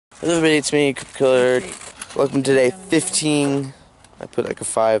Hello everybody, it's me, Cooper Killer. Welcome to day 15. I put like a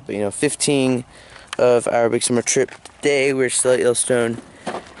 5, but 15 of our big summer trip. Today we're still at Yellowstone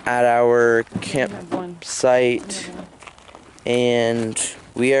at our campsite, and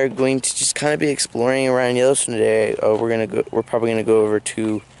we are going to just kind of be exploring around Yellowstone today. We're probably gonna go over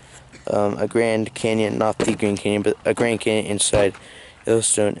to a Grand Canyon, not the Grand Canyon, but a Grand Canyon inside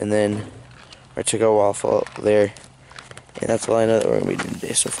Yellowstone, and then we're to go waffle there. And that's all I know that we're going to be doing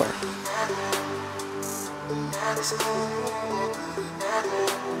today so far.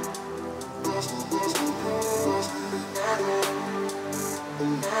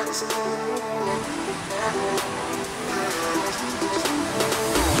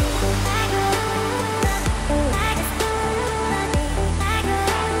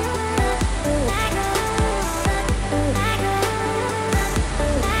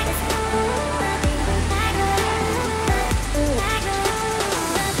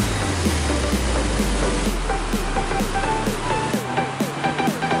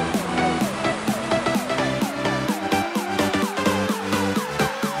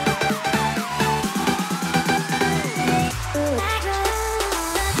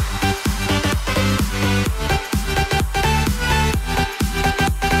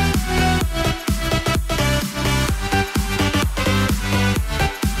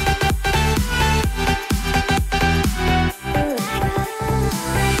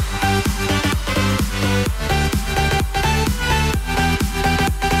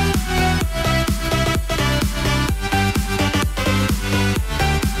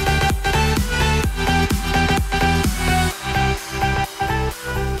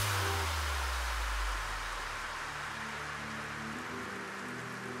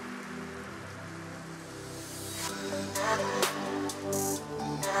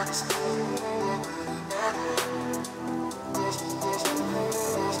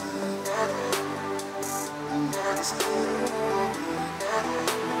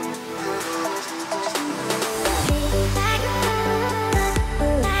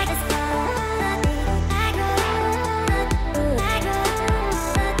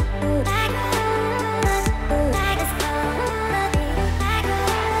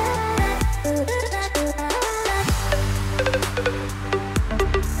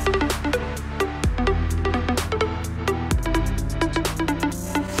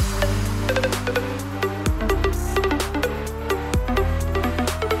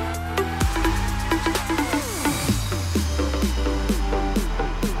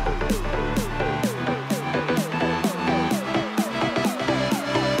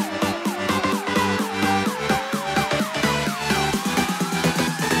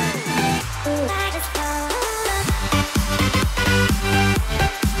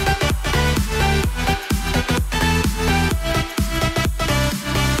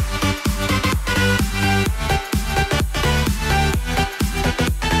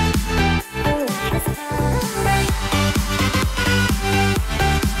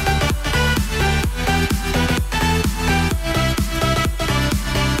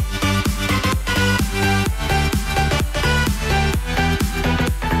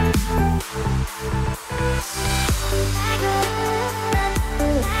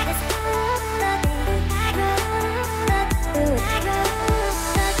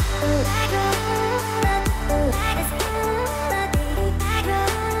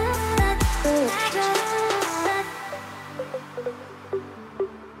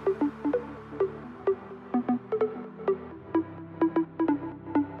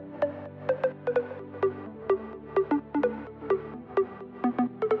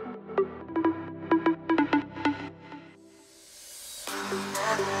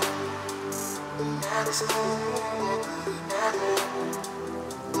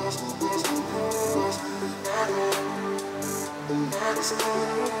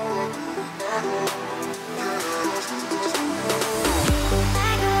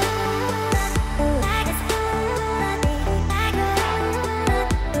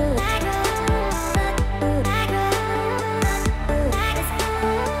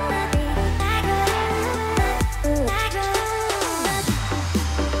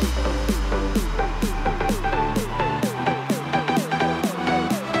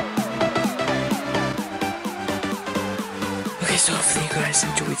 So hopefully you guys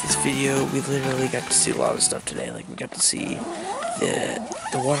enjoyed this video. We literally got to see a lot of stuff today. Like, we got to see the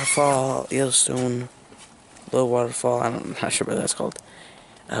waterfall, Yellowstone Low Waterfall. I'm not sure what that's called.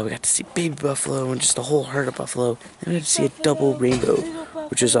 We got to see baby buffalo and just a whole herd of buffalo. And we got to see a double rainbow,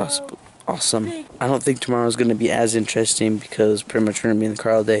 which is awesome. I don't think tomorrow's going to be as interesting because pretty much we're going to be in the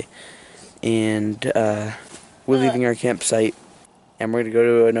car all day. And we're leaving our campsite and we're gonna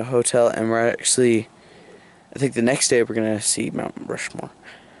go to a hotel, and we're actually, I think the next day we're gonna see Mount Rushmore.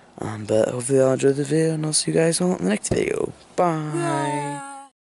 But hopefully y'all enjoyed the video, and I'll see you guys all in the next video. Bye.